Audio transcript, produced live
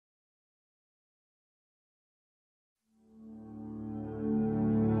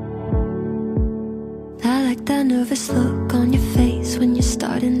that nervous look on your face when you're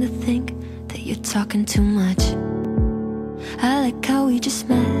starting to think that you're talking too much. I like how we just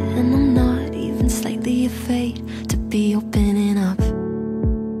met, and I'm not even slightly afraid to be opening up.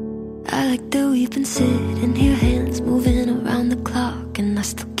 I like that we've been sitting here, hands moving around the clock, and I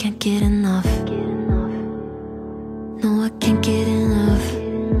still can't get enough. No, I can't get enough.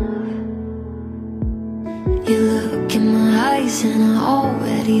 You look in my eyes and I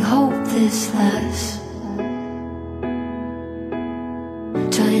already hope this lasts.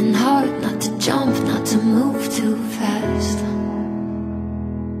 Trying hard not to jump, not to move too fast.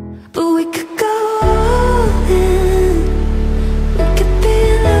 But we could go all in. We could be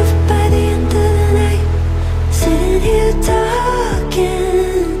in love by the end of the night. Sitting here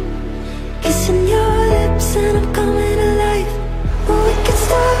talking, kissing your lips and I'm coming alive. Or we could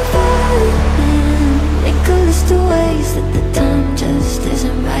start falling, make a list of ways that the time just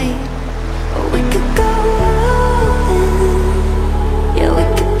isn't right. Or we could go all in. Yeah, we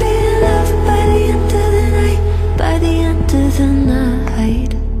could be in love by the end of the night. By the end of the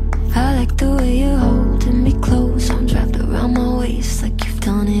night. I like the way you're holding me close, arms wrapped around my waist like you've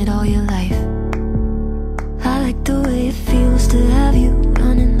done it all your life. I like the way it feels to have you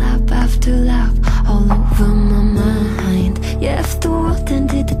running lap after lap all over my mind. Yeah, if the world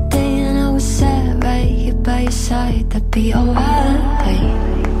ended today and I was sat right here by your side, that'd be alright.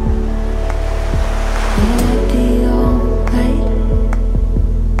 Yeah, that'd be alright.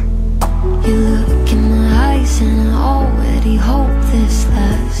 You look in my eyes and I already hope this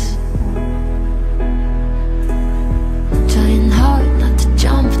lasts.